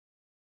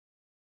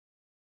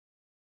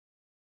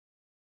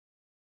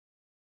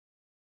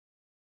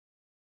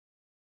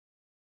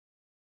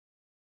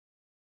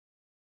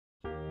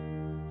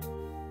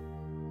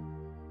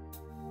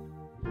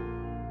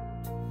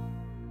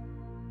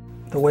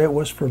The way it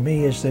was for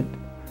me is that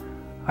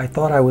I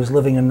thought I was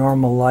living a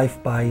normal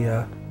life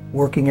by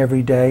working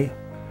every day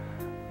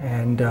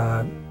and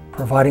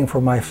providing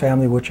for my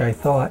family, which I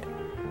thought.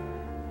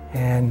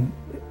 And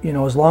you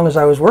know, as long as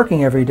I was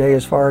working every day,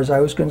 as far as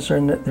I was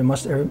concerned,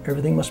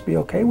 everything must be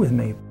okay with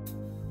me.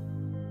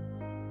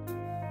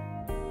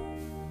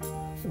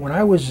 When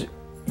I was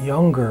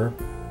younger,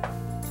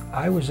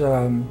 I was,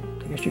 I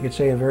guess you could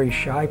say, a very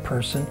shy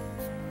person,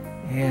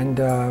 and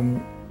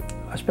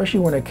especially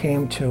when it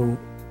came to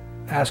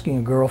asking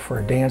a girl for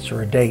a dance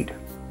or a date.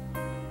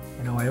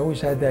 You know, I always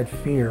had that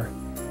fear,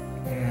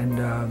 and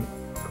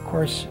of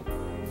course,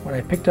 when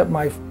I picked up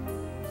my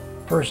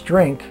first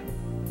drink,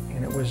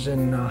 and it was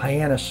in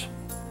Hyannis,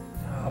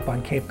 up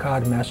on Cape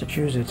Cod,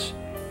 Massachusetts,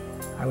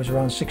 I was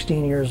around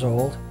 16 years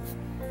old,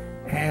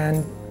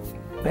 and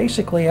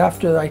basically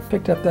after I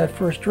picked up that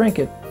first drink,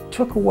 it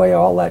took away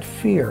all that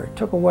fear. It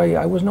took away,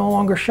 I was no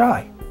longer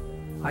shy.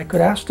 I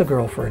could ask the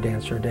girl for a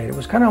dance or a date. It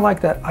was kind of like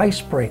that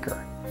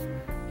icebreaker.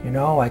 You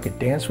know, I could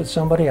dance with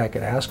somebody, I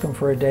could ask them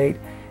for a date,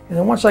 and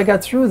then once I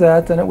got through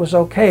that, then it was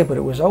okay, but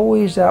it was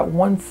always that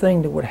one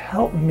thing that would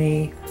help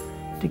me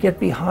to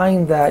get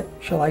behind that,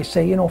 shall I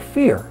say, you know,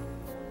 fear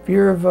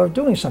of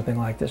doing something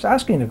like this,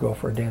 asking to go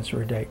for a dance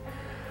or a date.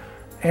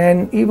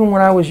 And even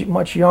when I was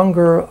much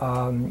younger,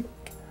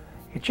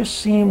 it just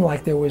seemed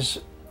like there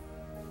was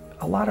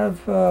a lot of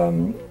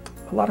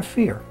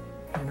fear,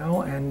 you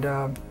know, and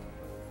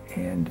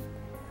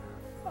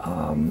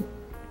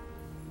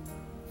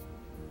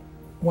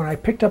when I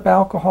picked up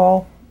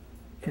alcohol,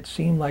 it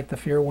seemed like the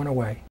fear went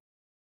away.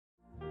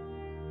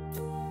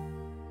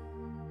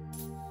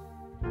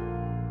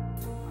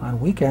 On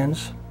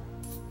weekends,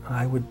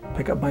 I would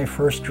pick up my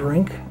first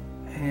drink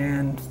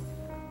and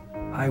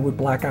I would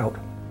black out.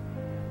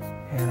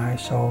 And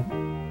so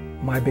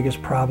my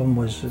biggest problem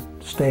was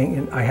staying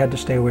in, I had to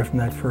stay away from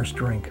that first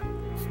drink.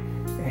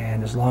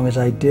 And as long as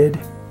I did,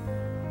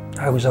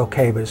 I was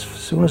okay. But as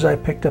soon as I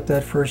picked up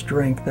that first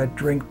drink, that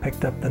drink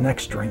picked up the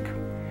next drink.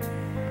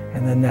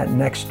 And then that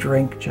next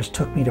drink just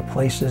took me to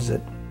places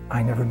that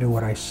I never knew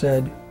what I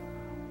said,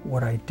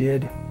 what I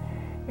did.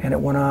 And it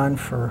went on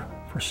for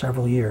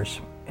several years.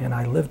 And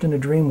I lived in a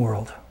dream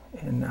world.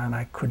 And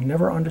I could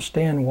never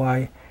understand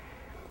why,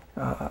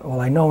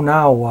 well, I know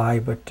now why,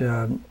 but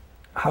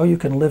how you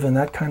can live in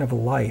that kind of a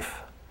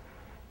life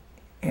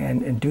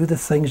and do the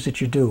things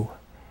that you do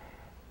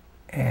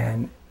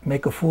and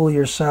make a fool of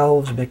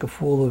yourselves, make a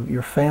fool of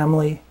your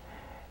family,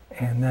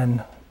 and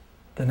then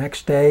the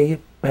next day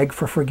beg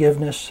for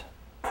forgiveness,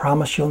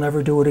 promise you'll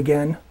never do it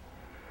again,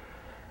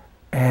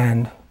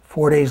 and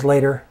 4 days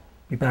later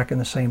be back in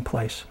the same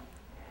place.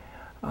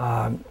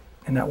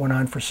 And that went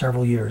on for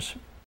several years.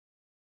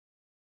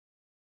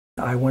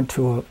 I went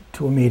to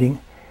a meeting,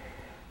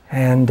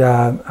 and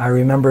I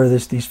remember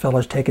these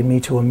fellas taking me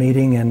to a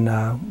meeting,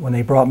 and when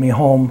they brought me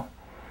home,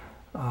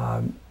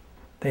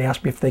 they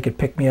asked me if they could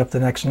pick me up the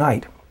next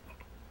night.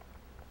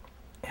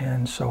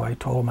 And so I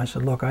told them, I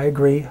said, look, I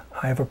agree,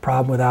 I have a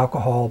problem with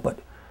alcohol, but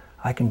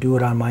I can do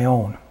it on my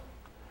own.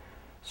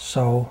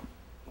 So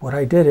what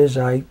I did is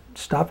I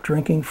stopped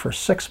drinking for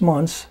 6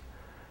 months,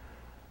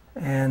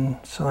 and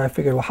so I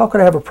figured, well, how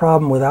could I have a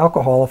problem with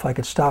alcohol if I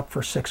could stop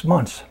for 6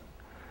 months?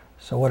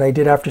 So what I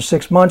did after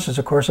 6 months is,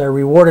 of course, I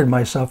rewarded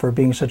myself for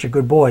being such a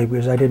good boy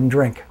because I didn't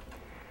drink.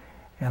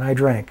 And I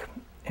drank.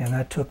 And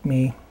that took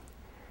me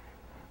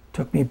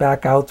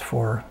back out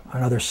for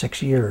another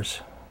 6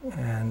 years.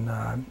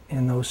 And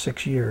in those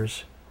 6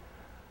 years,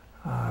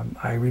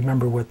 I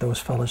remember what those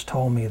fellas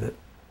told me, that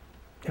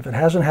if it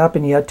hasn't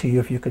happened yet to you,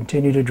 if you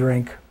continue to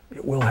drink,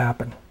 it will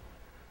happen.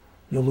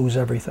 You'll lose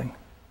everything.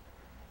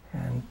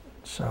 And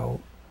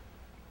so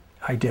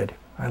I did.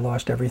 I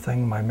lost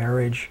everything, my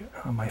marriage,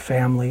 my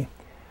family.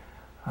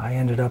 I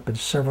ended up in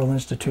several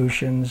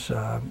institutions,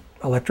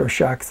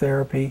 electroshock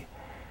therapy.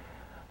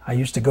 I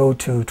used to go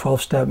to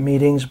 12-step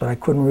meetings, but I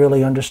couldn't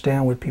really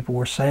understand what people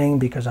were saying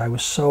because I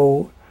was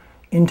so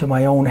into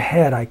my own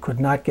head. I could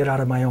not get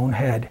out of my own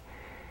head.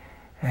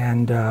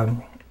 And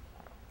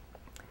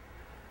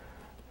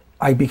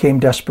I became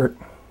desperate,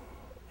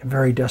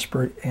 very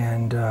desperate,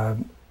 and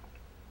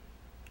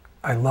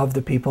I loved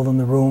the people in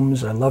the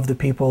rooms. I loved the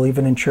people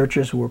even in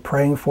churches who were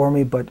praying for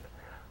me, but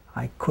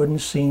I couldn't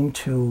seem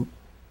to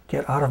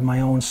get out of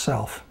my own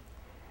self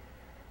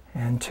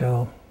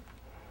until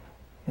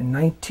in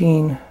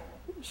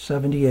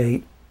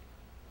 1978,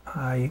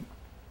 I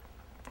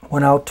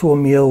went out to a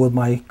meal with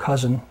my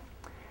cousin,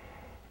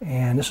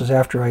 and this was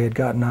after I had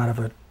gotten out of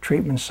a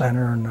treatment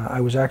center, and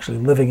I was actually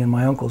living in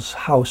my uncle's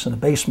house in the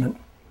basement.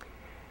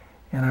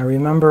 And I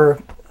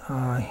remember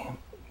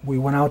we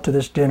went out to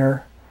this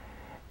dinner,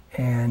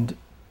 and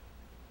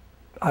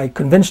I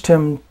convinced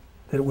him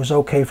that it was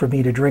okay for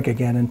me to drink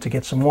again and to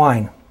get some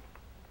wine.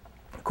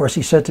 Of course,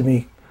 he said to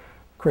me,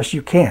 Chris,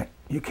 you can't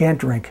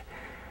drink.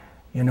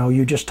 You know,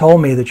 you just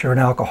told me that you're an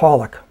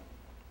alcoholic.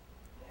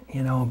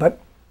 You know, but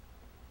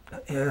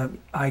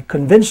I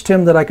convinced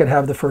him that I could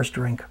have the first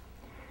drink.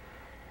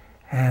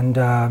 And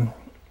of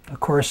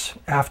course,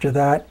 after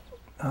that,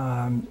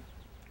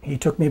 he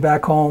took me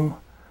back home.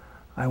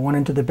 I went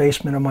into the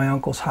basement of my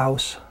uncle's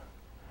house,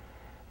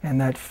 and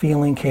that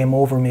feeling came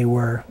over me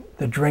where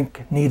the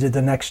drink needed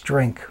the next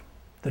drink,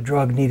 the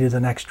drug needed the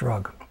next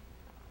drug.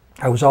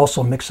 I was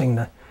also mixing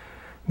the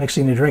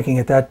drinking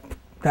at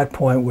that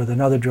point with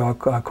another drug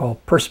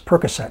called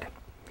Percocet.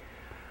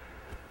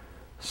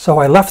 So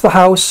I left the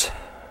house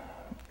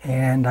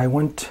and I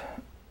went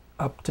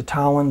up to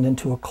Towland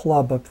into a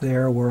club up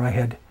there where I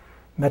had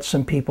met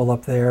some people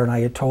up there, and I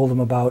had told them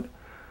about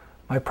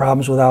my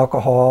problems with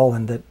alcohol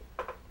and that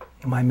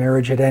my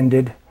marriage had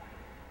ended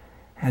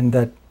and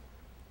that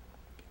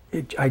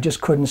I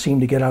just couldn't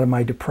seem to get out of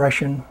my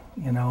depression,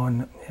 you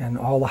know, and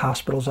all the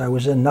hospitals I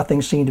was in,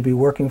 nothing seemed to be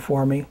working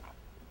for me.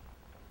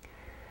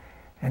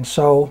 And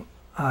so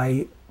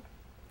I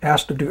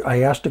asked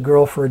a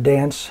girl for a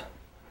dance,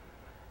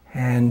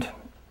 and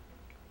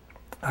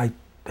I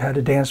had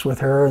a dance with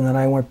her, and then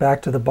I went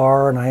back to the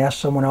bar and I asked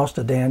someone else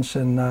to dance,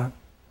 and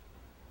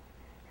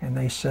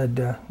they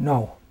said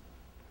no.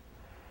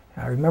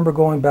 I remember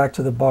going back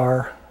to the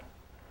bar.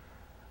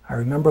 I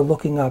remember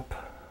looking up.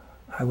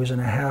 I was in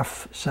a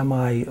half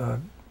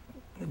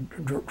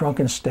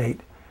drunken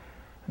state,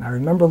 and I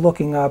remember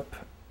looking up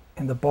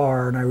in the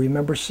bar, and I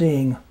remember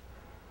seeing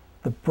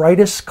the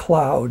brightest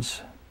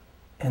clouds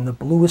and the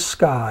bluest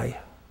sky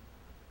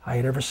I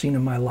had ever seen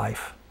in my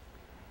life.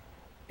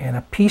 And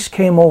a peace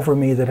came over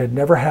me that had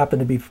never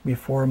happened to me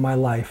before in my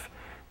life.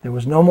 There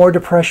was no more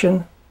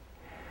depression.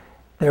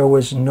 There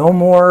was no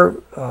more,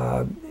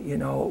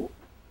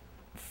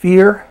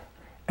 fear.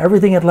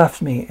 Everything had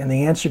left me, and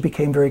the answer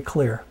became very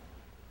clear.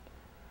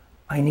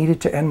 I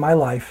needed to end my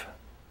life,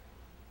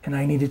 and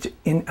I needed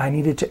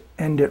to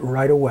end it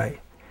right away.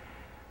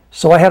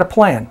 So I had a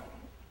plan,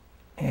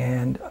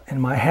 and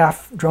in my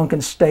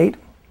half-drunken state,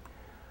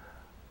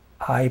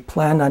 I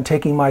planned on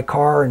taking my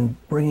car and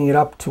bringing it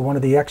up to one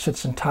of the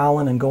exits in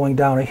Towland and going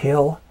down a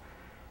hill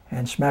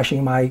and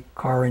smashing my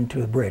car into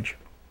the bridge.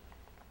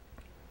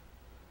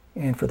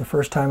 And for the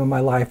first time in my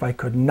life, I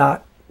could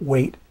not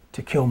wait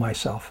to kill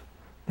myself.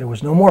 There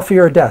was no more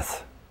fear of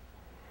death.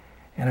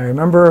 And I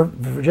remember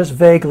just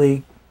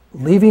vaguely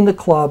leaving the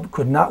club,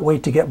 could not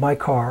wait to get my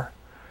car.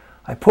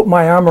 I put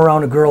my arm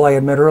around a girl I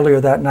had met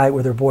earlier that night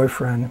with her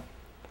boyfriend.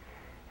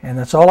 And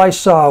that's all I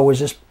saw was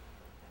this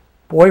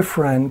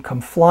boyfriend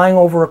come flying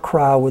over a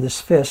crowd with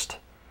his fist,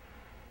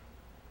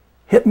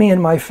 hit me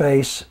in my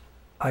face.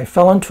 I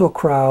fell into a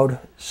crowd.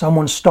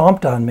 Someone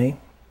stomped on me.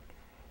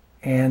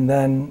 And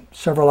then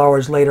several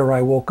hours later,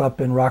 I woke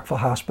up in Rockville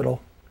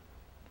Hospital.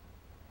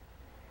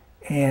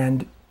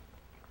 And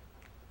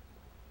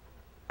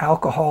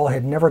alcohol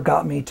had never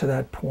got me to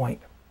that point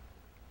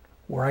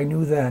where I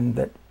knew then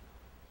that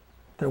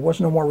there was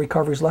no more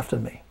recoveries left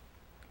in me.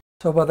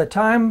 So by the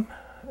time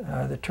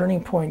the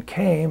turning point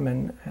came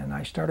and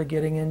I started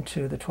getting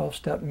into the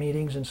 12-step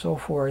meetings and so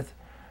forth,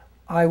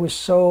 I was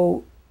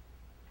so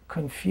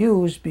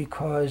confused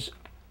because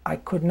I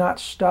could not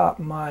stop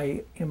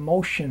my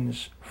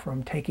emotions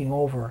from taking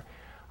over.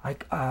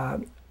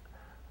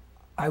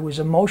 I was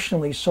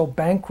emotionally so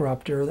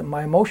bankrupt that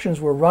my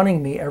emotions were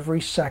running me every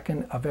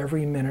second of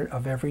every minute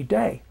of every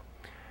day.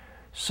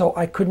 So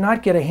I could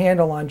not get a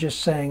handle on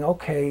just saying,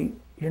 okay,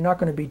 you're not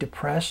going to be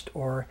depressed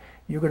or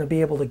you're going to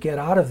be able to get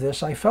out of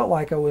this. I felt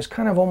like I was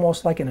kind of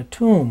almost like in a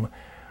tomb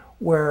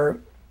where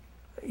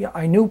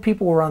I knew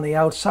people were on the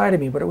outside of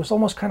me, but it was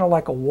almost kind of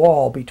like a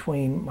wall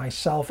between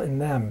myself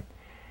and them.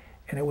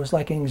 And it was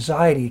like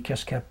anxiety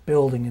just kept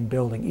building and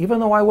building. Even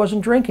though I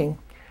wasn't drinking,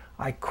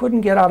 I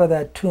couldn't get out of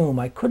that tomb.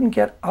 I couldn't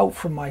get out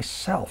from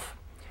myself.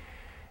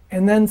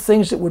 And then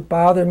things that would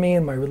bother me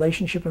in my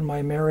relationship and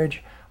my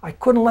marriage, I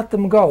couldn't let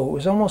them go. It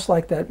was almost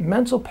like that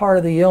mental part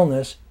of the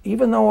illness,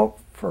 even though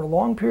for a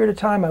long period of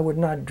time I would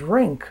not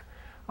drink,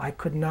 I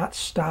could not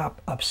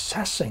stop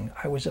obsessing.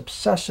 I was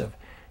obsessive.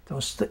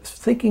 Those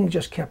thinking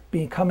just kept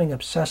becoming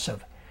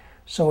obsessive.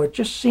 So it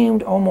just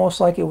seemed almost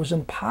like it was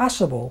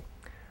impossible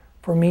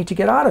for me to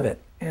get out of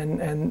it.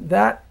 And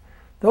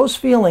those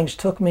feelings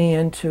took me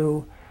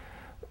into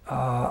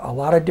a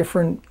lot of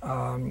different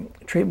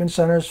treatment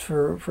centers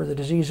for the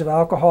disease of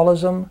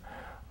alcoholism,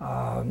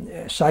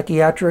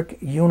 psychiatric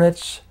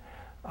units,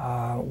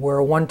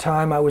 where one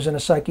time I was in a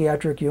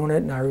psychiatric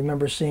unit and I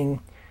remember seeing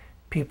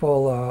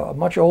people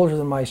much older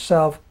than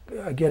myself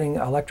getting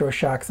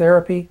electroshock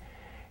therapy.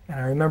 And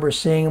I remember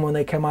seeing them when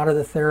they come out of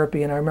the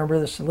therapy, and I remember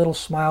this little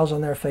smiles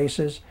on their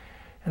faces.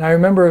 And I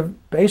remember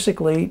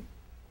basically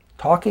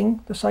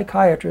talking the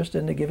psychiatrist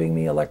into giving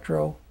me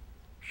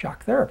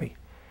electroshock therapy.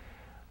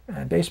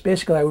 And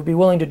basically, I would be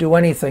willing to do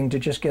anything to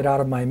just get out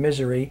of my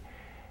misery.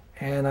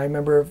 And I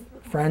remember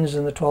friends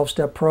in the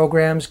 12-step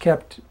programs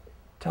kept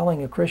telling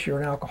me, Chris,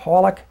 you're an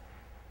alcoholic.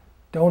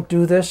 Don't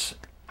do this.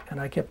 And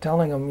I kept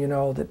telling them, you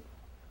know, that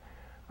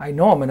I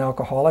know I'm an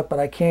alcoholic, but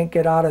I can't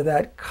get out of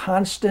that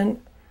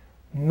constant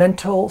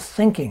mental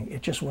thinking.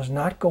 It just was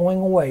not going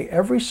away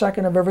every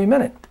second of every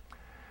minute.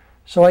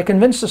 So I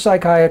convinced the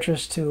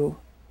psychiatrist to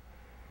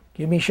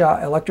give me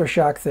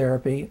electroshock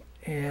therapy.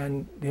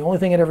 And the only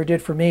thing it ever did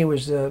for me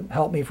was to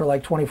help me for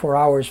like 24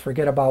 hours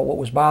forget about what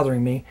was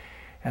bothering me.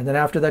 And then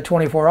after that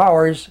 24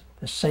 hours,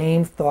 the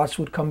same thoughts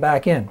would come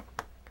back in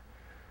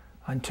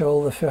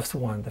until the fifth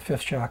one, the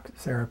fifth shock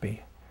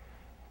therapy.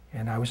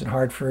 And I was in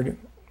Hartford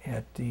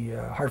at the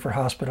Hartford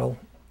Hospital,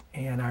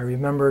 and I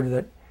remembered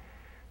that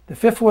the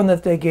fifth one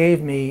that they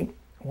gave me,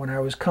 when I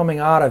was coming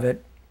out of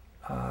it,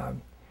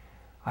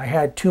 I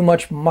had too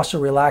much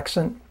muscle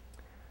relaxant,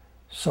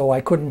 so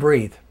I couldn't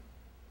breathe.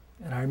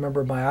 And I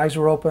remember my eyes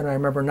were open, I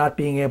remember not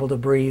being able to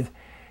breathe,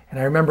 and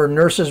I remember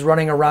nurses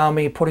running around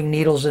me, putting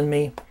needles in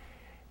me,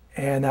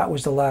 and that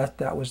was the last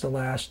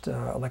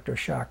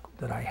electroshock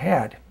that I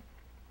had.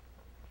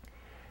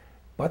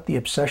 But the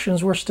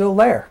obsessions were still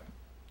there.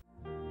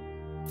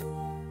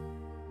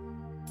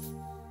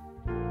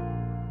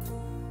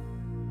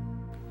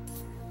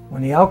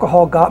 When the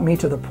alcohol got me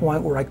to the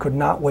point where I could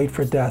not wait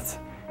for death,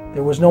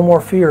 there was no more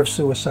fear of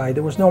suicide.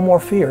 There was no more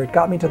fear. It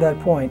got me to that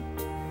point.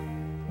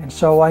 And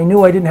so I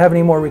knew I didn't have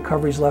any more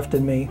recoveries left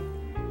in me.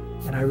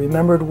 And I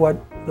remembered what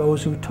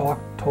those who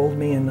told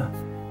me in the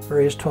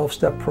various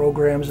 12-step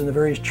programs and the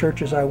various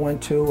churches I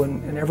went to,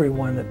 and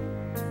everyone, that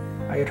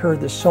I had heard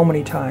this so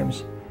many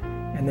times.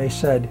 And they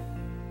said,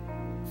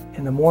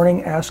 in the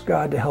morning, ask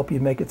God to help you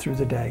make it through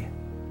the day.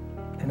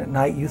 And at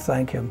night, you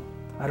thank Him.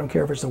 I don't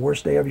care if it's the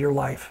worst day of your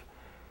life.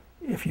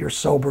 If you're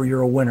sober,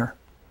 you're a winner.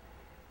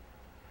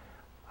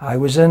 I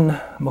was in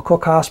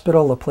McCook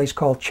Hospital, a place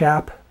called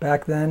CHAP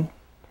back then.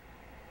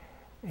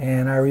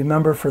 And I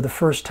remember for the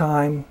first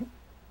time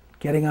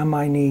getting on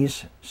my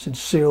knees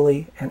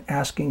sincerely and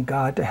asking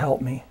God to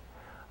help me.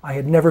 I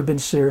had never been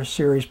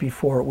serious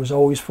before. It was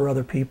always for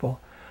other people.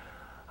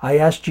 I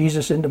asked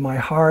Jesus into my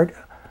heart.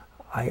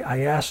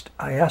 I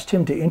asked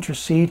Him to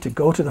intercede, to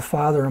go to the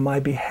Father on my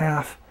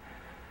behalf,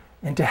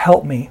 and to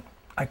help me.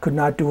 I could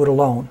not do it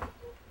alone.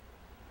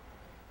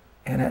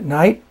 And at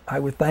night, I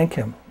would thank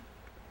Him.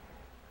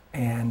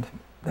 And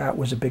that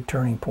was a big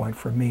turning point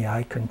for me.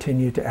 I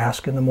continued to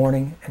ask in the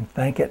morning and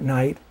thank at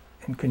night,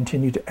 and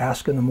continued to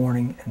ask in the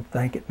morning and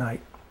thank at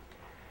night.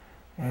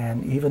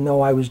 And even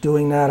though I was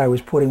doing that, I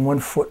was putting one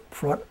foot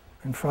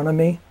in front of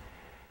me.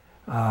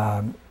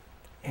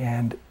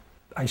 And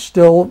I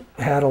still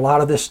had a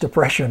lot of this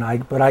depression.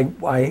 But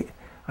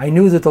I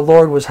knew that the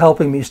Lord was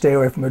helping me stay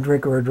away from a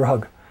drink or a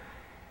drug.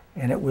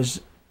 And it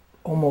was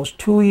almost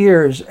 2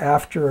 years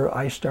after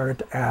I started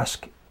to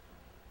ask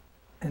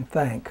and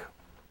thank,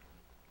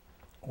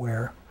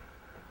 where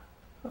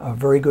a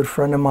very good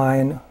friend of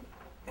mine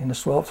in the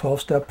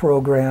 12-step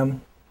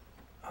program,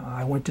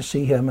 I went to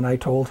see him and I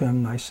told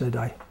him, I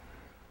said,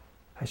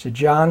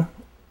 John,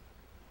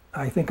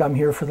 I think I'm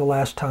here for the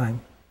last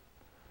time.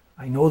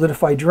 I know that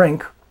if I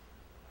drink,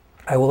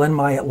 I will end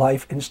my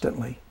life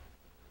instantly.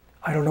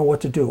 I don't know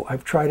what to do.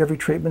 I've tried every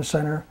treatment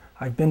center.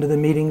 I've been to the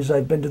meetings.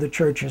 I've been to the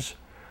churches.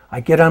 I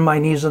get on my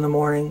knees in the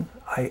morning.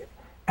 I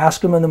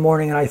ask Him in the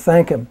morning and I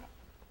thank Him.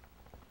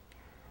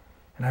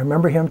 And I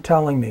remember Him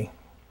telling me,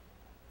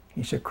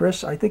 he said,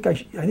 Chris, I think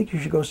you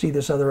should go see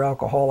this other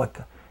alcoholic.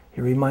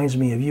 He reminds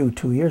me of you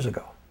 2 years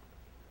ago.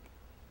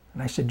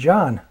 And I said,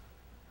 John,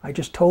 I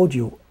just told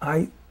you,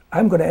 I'm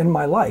going to end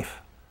my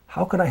life.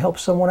 How can I help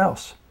someone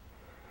else?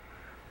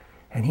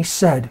 And he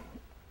said,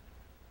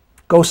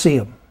 go see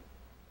him.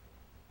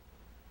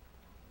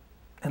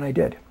 And I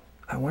did.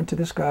 I went to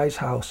this guy's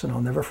house, and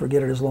I'll never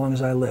forget it as long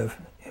as I live.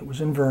 It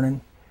was in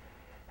Vernon.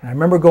 And I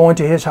remember going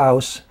to his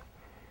house,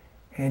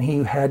 and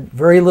he had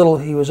very little,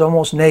 he was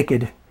almost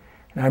naked.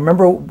 And I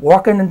remember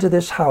walking into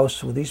this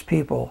house with these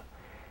people,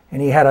 and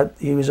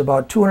he was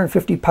about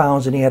 250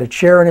 pounds, and he had a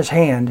chair in his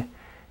hand.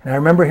 And I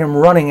remember him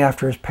running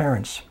after his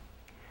parents.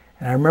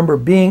 And I remember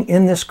being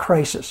in this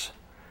crisis.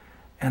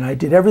 And I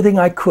did everything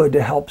I could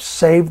to help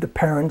save the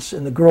parents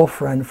and the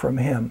girlfriend from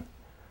him.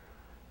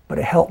 But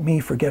it helped me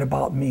forget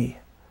about me.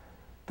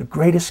 The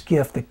greatest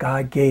gift that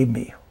God gave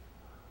me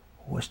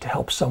was to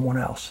help someone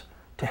else,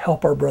 to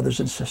help our brothers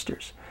and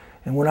sisters.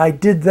 And when I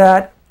did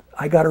that,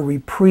 I got a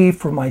reprieve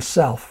for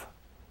myself.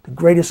 The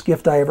greatest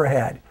gift I ever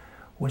had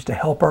was to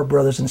help our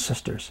brothers and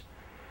sisters.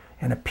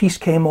 And a peace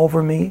came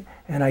over me,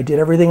 and I did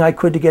everything I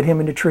could to get him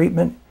into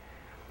treatment.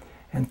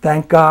 And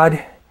thank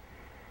God,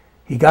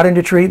 he got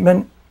into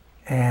treatment,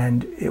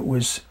 and it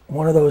was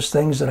one of those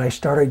things that I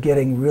started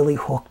getting really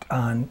hooked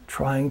on,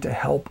 trying to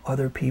help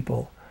other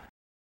people.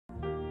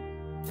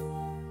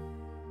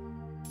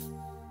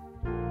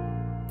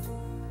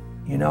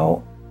 You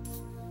know,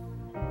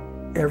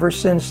 ever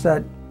since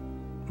that,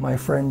 my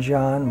friend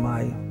John,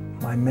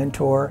 my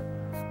mentor,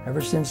 ever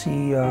since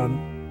he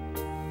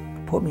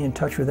put me in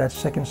touch with that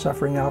sick and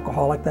suffering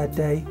alcoholic that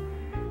day,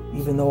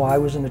 even though I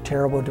was in a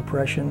terrible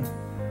depression,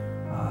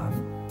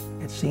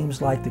 it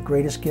seems like the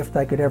greatest gift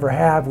I could ever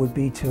have would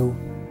be to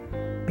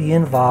be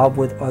involved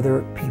with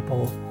other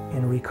people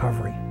in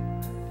recovery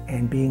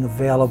and being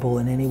available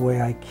in any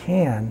way I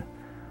can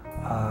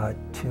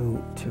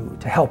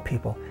to help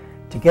people,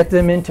 to get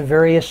them into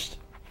various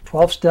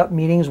 12-step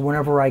meetings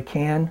whenever I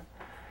can,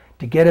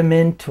 to get them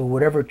into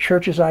whatever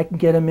churches I can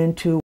get them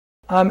into.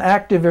 I'm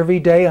active every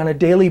day on a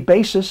daily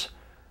basis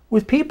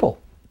with people.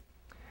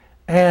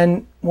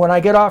 And when I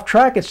get off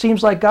track, it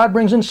seems like God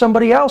brings in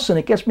somebody else and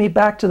it gets me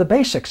back to the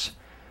basics.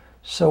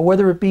 So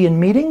whether it be in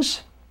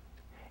meetings,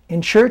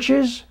 in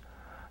churches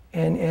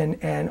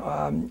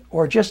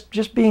or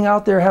just being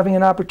out there having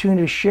an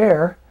opportunity to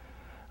share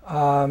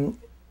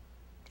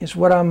is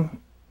what I'm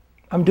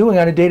doing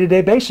on a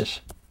day-to-day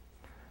basis.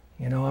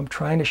 You know, I'm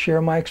trying to share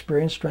my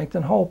experience, strength,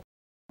 and hope.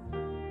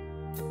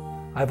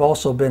 I've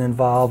also been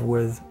involved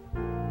with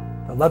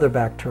the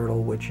leatherback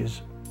turtle, which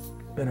has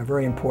been a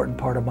very important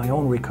part of my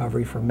own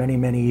recovery for many,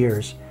 many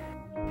years.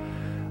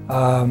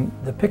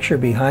 The picture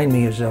behind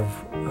me is of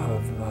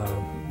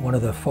one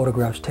of the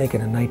photographs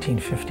taken in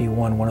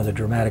 1951, one of the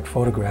dramatic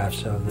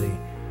photographs of the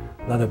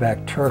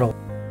leatherback turtle.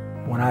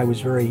 When I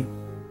was very,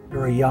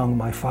 very young,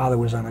 my father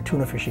was on a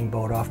tuna fishing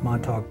boat off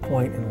Montauk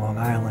Point in Long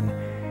Island,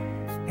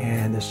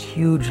 and this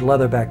huge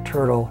leatherback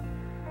turtle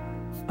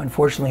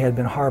unfortunately had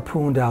been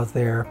harpooned out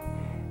there,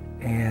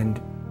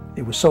 and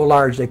it was so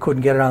large they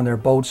couldn't get it on their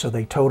boat, so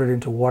they towed it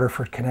into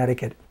Waterford,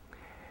 Connecticut,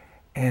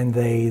 and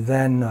they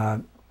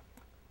then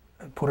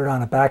put it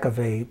on the back of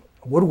a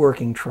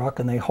woodworking truck,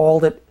 and they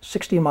hauled it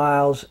 60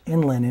 miles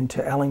inland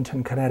into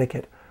Ellington,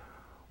 Connecticut,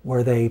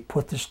 where they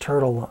put this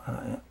turtle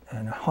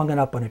and hung it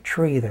up on a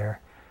tree there.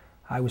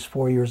 I was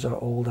 4 years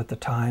old at the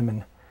time,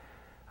 and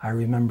I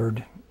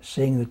remembered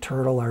seeing the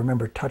turtle. I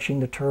remember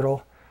touching the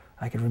turtle.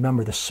 I can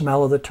remember the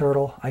smell of the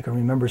turtle. I can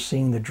remember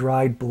seeing the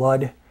dried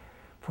blood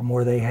from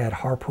where they had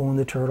harpooned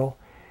the turtle.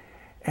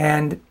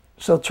 And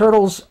so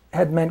turtles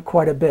had meant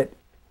quite a bit,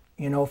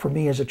 you know, for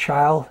me as a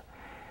child.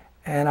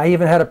 And I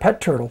even had a pet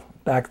turtle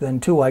back then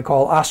too. I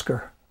call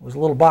Oscar. It was a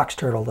little box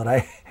turtle that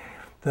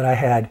I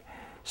had.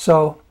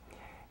 So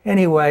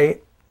anyway,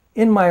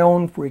 in my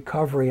own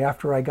recovery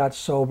after I got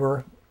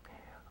sober,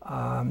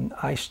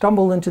 I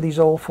stumbled into these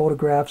old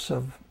photographs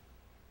of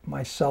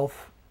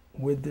myself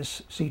with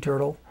this sea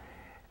turtle,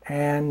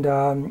 and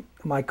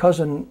my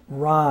cousin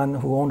Ron,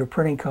 who owned a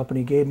printing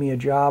company, gave me a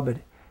job at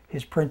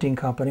his printing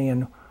company.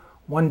 And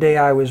one day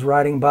I was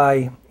riding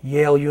by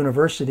Yale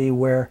University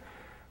where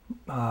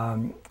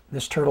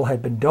this turtle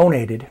had been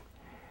donated,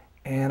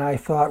 and I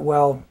thought,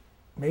 well,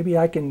 maybe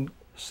I can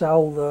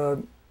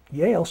sell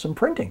Yale some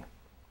printing.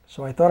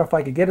 So I thought if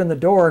I could get in the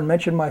door and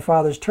mention my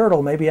father's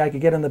turtle, maybe I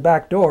could get in the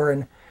back door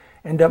and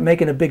end up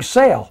making a big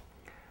sale.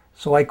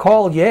 So I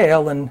called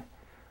Yale, and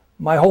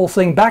my whole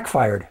thing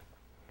backfired.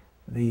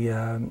 The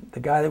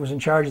guy that was in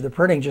charge of the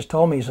printing just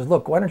told me, he says,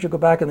 look, why don't you go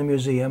back in the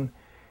museum,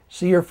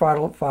 see your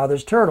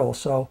father's turtle.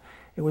 So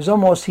it was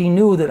almost, he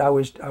knew that I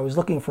was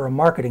looking for a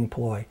marketing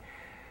ploy.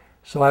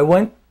 So I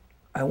went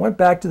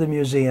back to the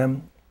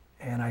museum,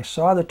 and I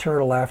saw the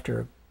turtle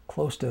after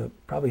close to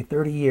probably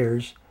 30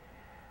 years.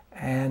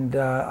 And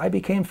I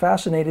became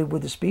fascinated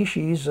with the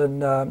species,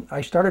 and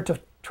I started to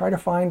try to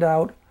find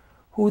out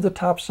who the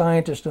top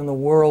scientists in the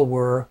world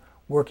were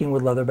working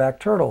with leatherback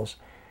turtles.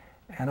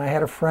 And I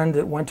had a friend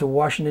that went to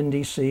Washington,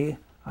 D.C.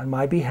 on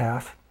my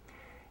behalf,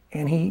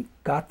 and he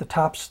got the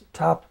top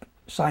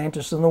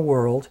scientists in the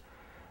world,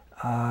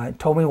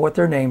 told me what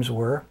their names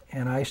were,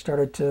 and I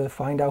started to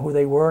find out who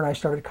they were, and I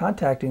started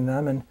contacting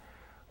them and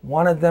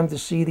wanted them to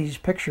see these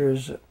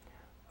pictures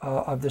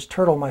of this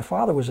turtle my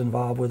father was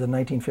involved with in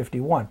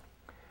 1951.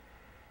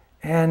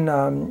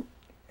 And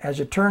as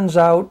it turns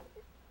out,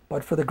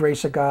 but for the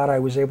grace of God, I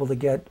was able to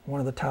get one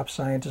of the top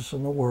scientists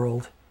in the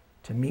world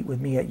to meet with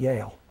me at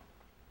Yale.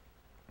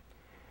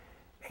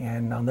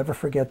 And I'll never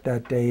forget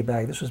that day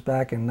back. This was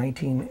back in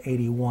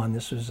 1981.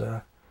 This was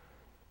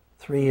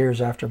 3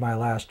 years after my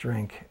last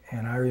drink.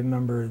 And I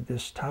remember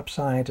this top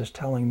scientist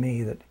telling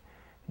me that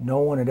no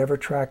one had ever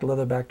tracked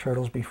leatherback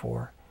turtles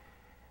before.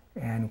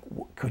 And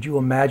could you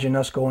imagine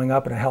us going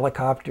up in a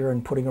helicopter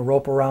and putting a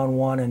rope around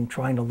one and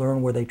trying to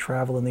learn where they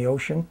travel in the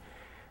ocean,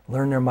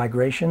 learn their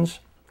migrations?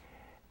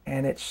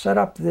 And it set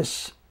up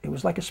this, it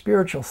was like a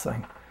spiritual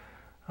thing.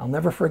 I'll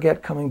never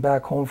forget coming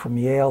back home from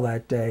Yale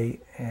that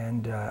day,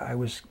 and I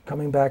was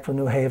coming back from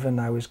New Haven.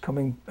 I was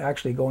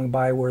actually going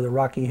by where the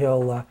Rocky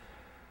Hill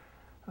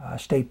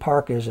State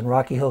Park is in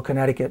Rocky Hill,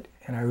 Connecticut,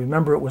 and I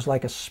remember it was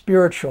like a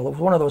spiritual, it was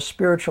one of those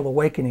spiritual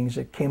awakenings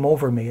that came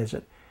over me, is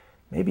that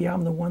maybe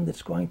I'm the one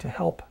that's going to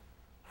help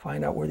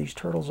find out where these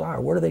turtles are.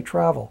 Where do they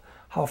travel?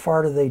 How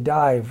far do they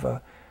dive?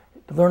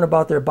 Learn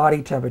about their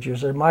body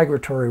temperatures, their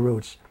migratory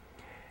routes.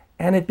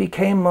 And it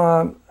became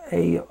a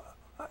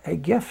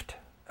gift.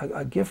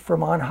 A gift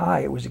from on high.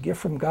 It was a gift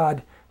from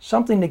God,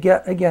 something to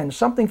get, again,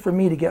 something for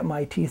me to get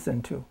my teeth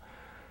into,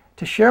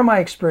 to share my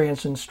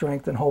experience and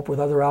strength and hope with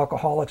other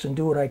alcoholics and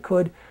do what I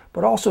could,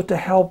 but also to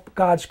help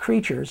God's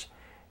creatures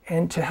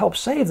and to help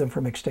save them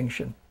from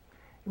extinction.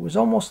 It was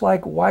almost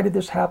like, why did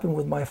this happen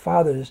with my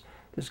father?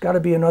 There's got to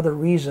be another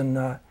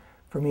reason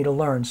for me to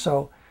learn.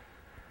 So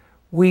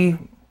we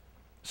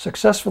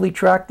successfully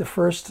tracked the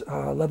first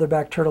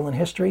leatherback turtle in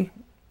history,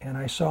 and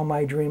I saw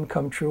my dream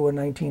come true in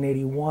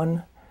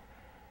 1981.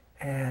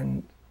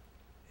 And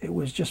it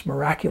was just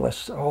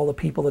miraculous, all the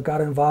people that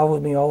got involved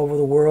with me all over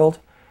the world.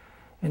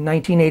 In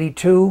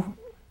 1982,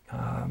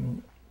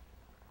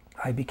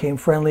 I became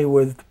friendly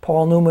with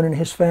Paul Newman and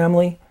his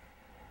family,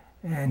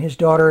 and his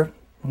daughter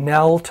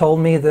Nell told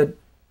me that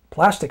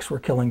plastics were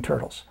killing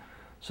turtles.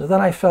 So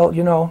then I felt,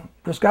 you know,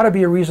 there's got to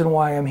be a reason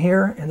why I'm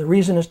here, and the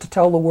reason is to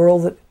tell the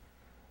world that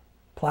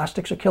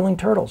Plastics are killing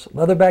turtles.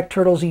 Leatherback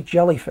turtles eat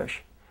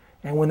jellyfish.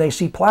 And when they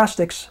see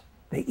plastics,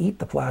 they eat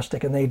the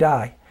plastic and they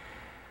die.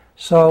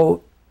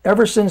 So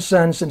ever since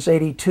then, since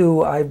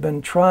 '82, I've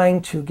been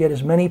trying to get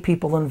as many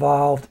people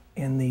involved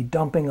in the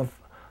dumping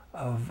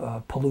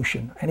of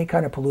pollution, any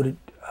kind of polluted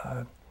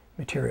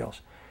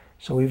materials.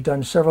 So we've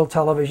done several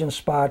television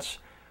spots.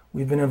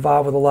 We've been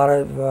involved with a lot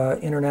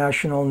of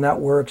international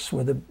networks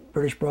with the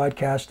British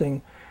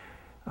Broadcasting.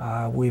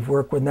 We've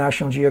worked with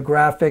National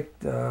Geographic.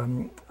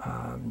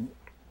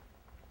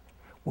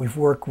 We've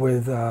worked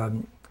with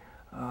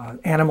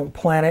Animal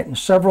Planet and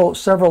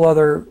several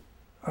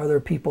other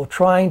people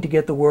trying to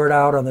get the word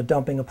out on the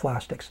dumping of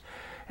plastics.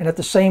 And at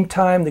the same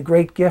time, the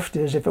great gift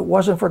is, if it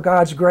wasn't for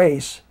God's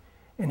grace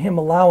and Him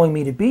allowing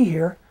me to be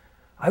here,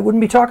 I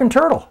wouldn't be talking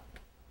turtle.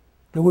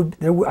 I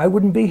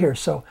wouldn't be here.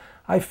 So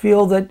I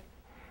feel that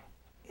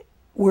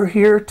we're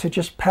here to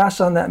just pass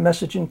on that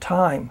message in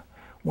time.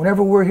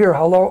 Whenever we're here,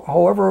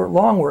 however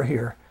long we're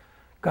here,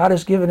 God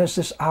has given us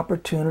this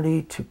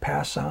opportunity to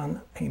pass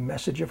on a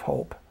message of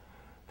hope,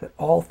 that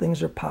all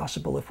things are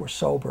possible if we're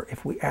sober,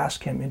 if we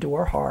ask Him into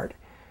our heart,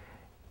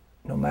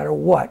 no matter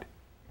what,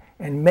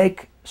 and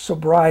make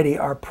sobriety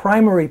our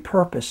primary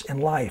purpose in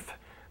life.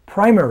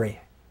 Primary.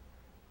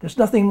 There's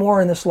nothing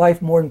more in this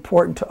life more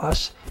important to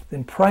us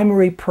than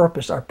primary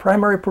purpose. Our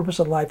primary purpose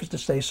in life is to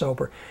stay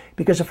sober.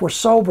 Because if we're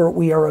sober,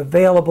 we are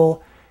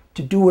available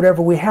to do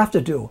whatever we have to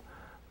do.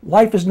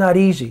 Life is not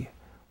easy.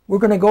 We're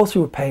going to go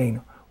through pain.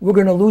 We're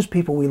going to lose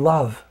people we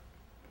love.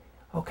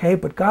 Okay,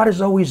 but God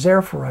is always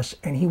there for us,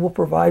 and He will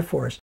provide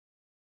for us.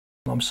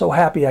 I'm so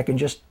happy I can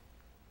just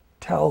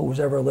tell who's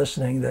ever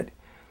listening that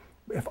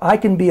if I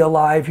can be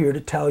alive here to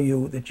tell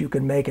you that you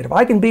can make it, if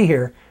I can be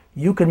here,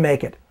 you can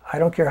make it. I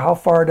don't care how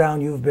far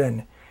down you've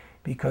been,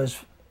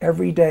 because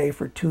every day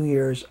for 2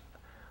 years,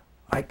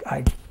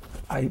 I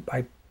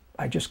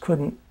just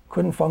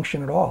couldn't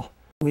function at all.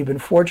 We've been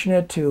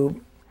fortunate to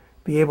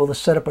be able to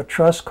set up a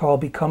trust called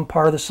Become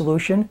Part of the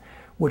Solution,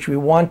 which we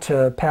want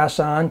to pass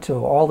on to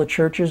all the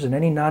churches and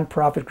any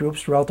nonprofit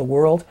groups throughout the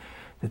world,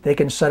 that they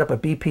can set up a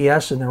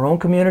BPS in their own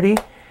community.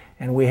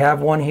 And we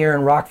have one here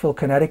in Rockville,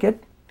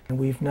 Connecticut. And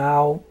we've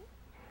now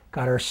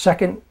got our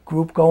second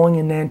group going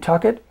in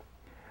Nantucket,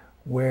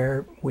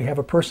 where we have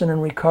a person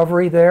in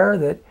recovery there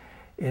that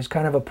is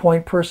kind of a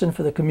point person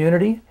for the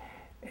community.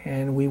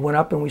 And we went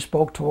up and we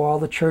spoke to all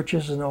the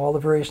churches and all the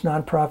various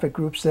nonprofit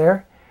groups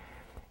there.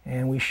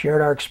 And we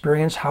shared our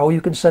experience, how you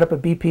can set up a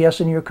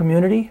BPS in your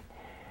community.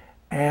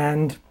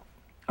 And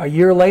a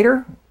year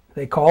later,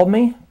 they called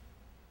me,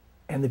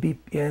 and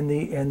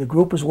the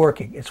group is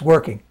working. It's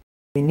working.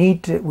 We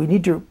need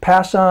to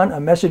pass on a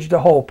message to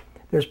hope.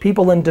 There's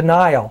people in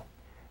denial.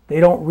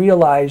 They don't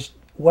realize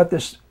what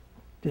this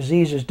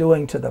disease is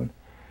doing to them.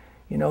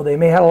 You know, they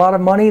may have a lot of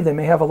money, they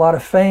may have a lot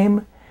of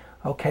fame,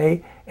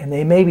 okay, and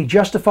they may be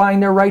justifying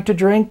their right to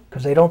drink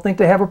because they don't think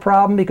they have a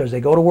problem because they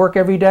go to work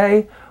every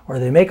day, or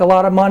they make a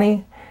lot of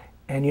money,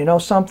 and you know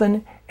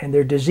something, and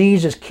their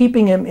disease is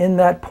keeping them in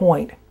that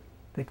point.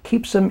 That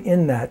keeps them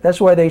in that. That's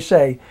why they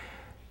say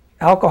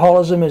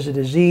alcoholism is a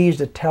disease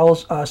that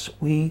tells us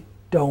we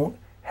don't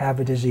have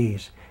a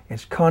disease.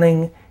 It's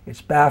cunning, it's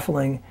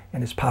baffling,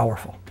 and it's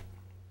powerful.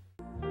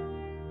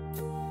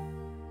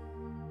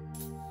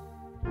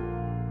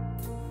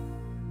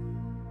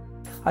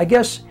 I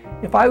guess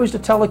if I was to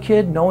tell a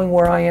kid, knowing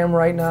where I am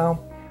right now,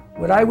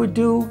 what I would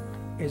do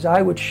is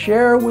I would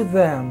share with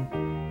them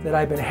that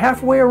I've been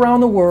halfway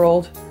around the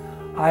world.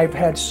 I've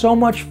had so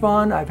much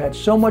fun. I've had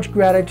so much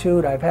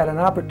gratitude. I've had an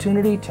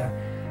opportunity to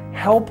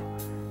help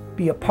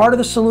be a part of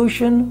the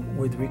solution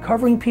with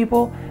recovering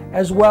people,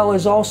 as well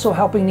as also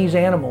helping these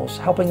animals,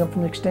 helping them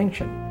from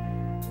extinction.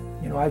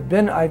 You know, I've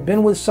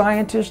been with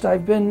scientists.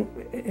 I've been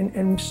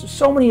in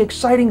so many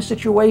exciting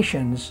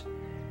situations.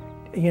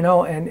 You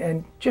know,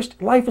 and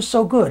just life is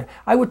so good.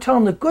 I would tell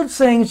them the good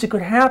things that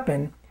could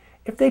happen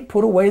if they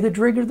put away the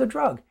drink or the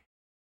drug.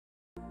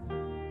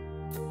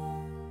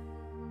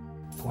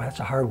 Boy, that's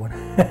a hard one.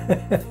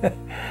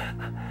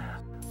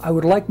 I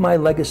would like my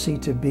legacy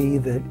to be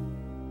that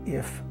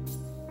if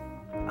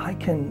I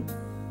can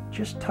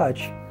just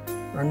touch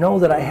or know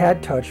that I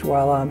had touched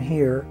while I'm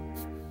here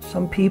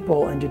some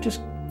people, and to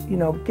just, you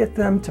know, get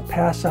them to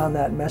pass on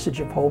that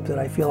message of hope that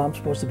I feel I'm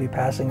supposed to be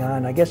passing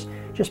on. I guess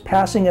just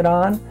passing it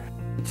on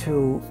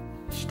to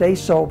stay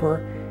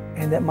sober,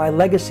 and that my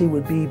legacy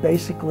would be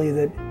basically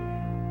that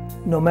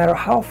no matter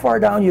how far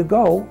down you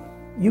go,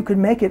 you can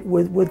make it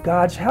with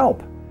God's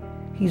help.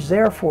 He's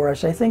there for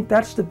us. I think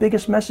that's the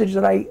biggest message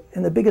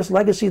and the biggest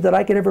legacy that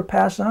I could ever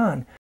pass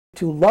on.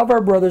 To love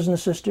our brothers and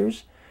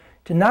sisters,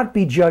 to not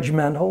be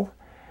judgmental,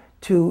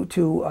 to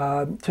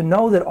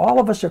know that all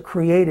of us are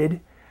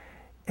created,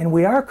 and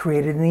we are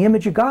created in the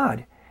image of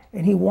God.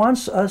 And He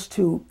wants us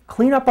to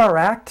clean up our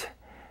act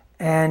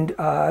and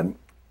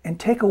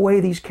take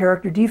away these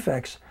character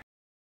defects.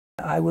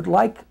 I would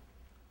like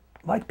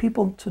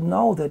people to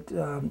know that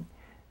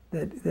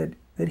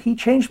that He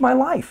changed my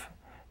life,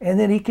 and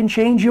that He can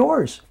change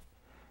yours.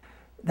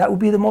 That would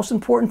be the most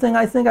important thing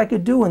I think I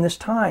could do in this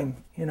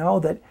time. You know,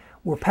 that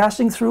we're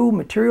passing through.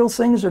 Material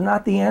things are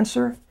not the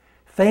answer.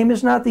 Fame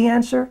is not the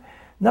answer.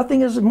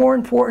 Nothing is more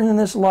important in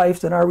this life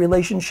than our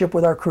relationship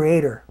with our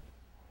Creator.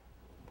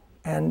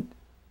 And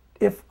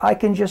if I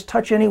can just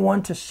touch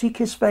anyone to seek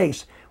His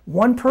face,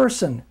 one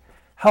person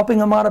helping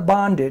them out of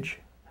bondage,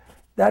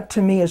 that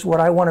to me is what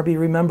I want to be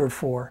remembered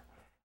for.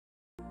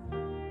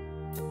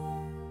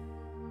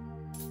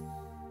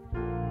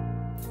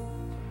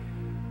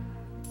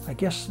 I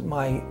guess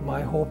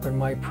my hope and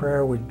my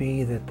prayer would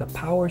be that the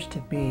powers to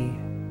be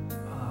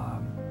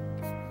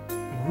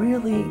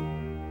really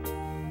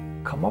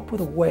come up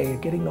with a way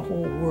of getting the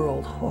whole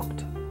world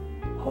hooked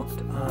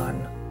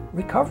on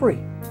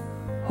recovery,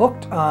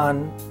 hooked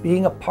on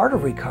being a part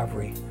of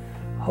recovery,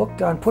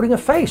 hooked on putting a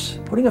face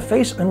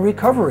on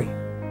recovery,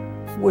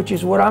 which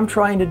is what I'm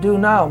trying to do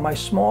now, my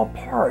small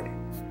part.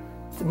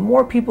 The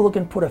more people who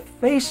can put a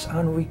face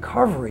on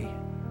recovery,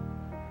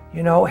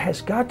 you know,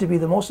 has got to be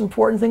the most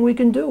important thing we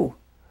can do.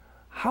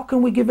 How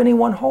can we give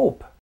anyone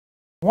hope?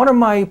 One of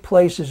my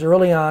places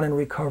early on in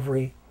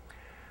recovery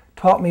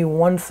taught me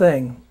one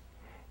thing,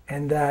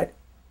 and that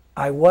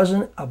I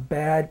wasn't a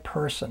bad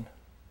person.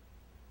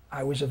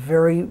 I was a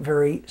very,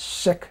 very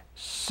sick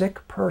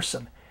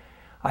person.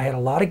 I had a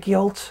lot of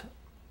guilt.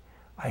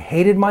 I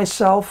hated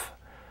myself.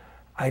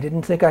 I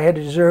didn't think I had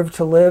deserved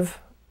to live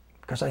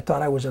because I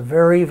thought I was a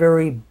very,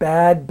 very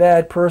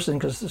bad person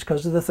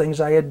because of the things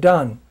I had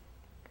done.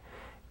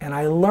 And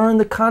I learned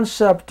the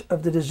concept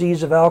of the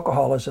disease of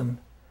alcoholism.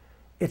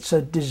 It's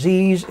a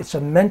disease, it's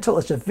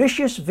a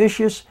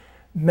vicious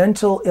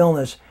mental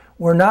illness.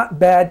 We're not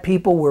bad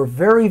people, we're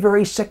very,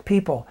 very sick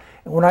people.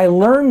 And when I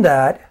learned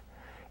that,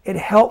 it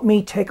helped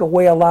me take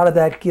away a lot of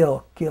that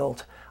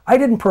guilt. I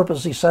didn't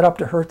purposely set up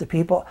to hurt the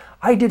people.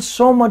 I did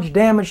so much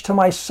damage to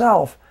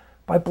myself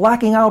by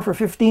blacking out for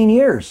 15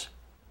 years.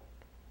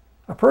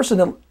 A person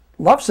that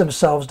loves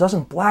themselves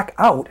doesn't black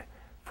out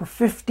for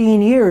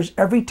 15 years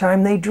every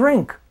time they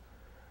drink.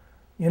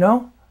 You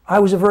know, I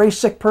was a very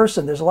sick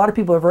person. There's a lot of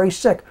people who are very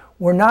sick.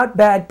 We're not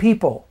bad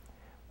people.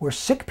 We're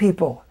sick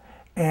people.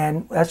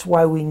 And that's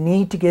why we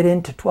need to get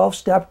into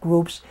 12-step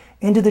groups,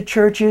 into the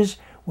churches.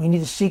 We need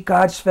to seek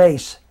God's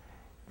face,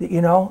 you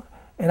know.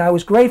 And I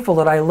was grateful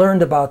that I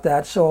learned about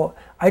that, so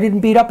I didn't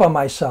beat up on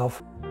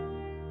myself.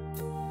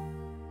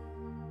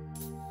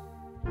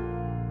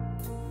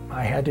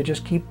 I had to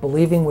just keep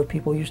believing what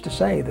people used to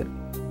say, that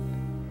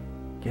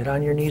get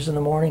on your knees in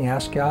the morning,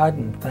 ask God,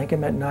 and thank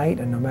Him at night,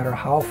 and no matter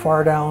how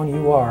far down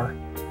you are,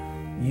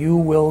 you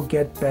will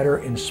get better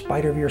in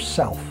spite of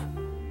yourself.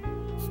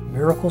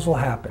 Miracles will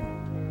happen.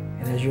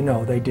 And as you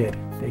know, they did.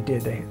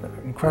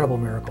 Incredible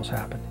miracles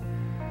happened.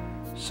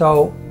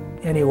 So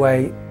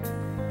anyway,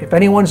 if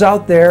anyone's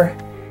out there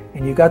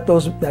and you got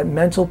that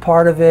mental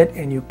part of it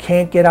and you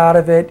can't get out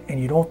of it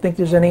and you don't think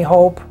there's any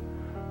hope,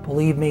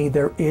 believe me,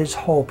 there is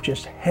hope.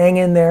 Just hang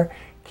in there,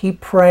 keep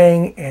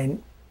praying,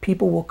 and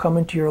people will come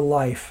into your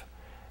life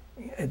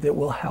that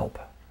will help.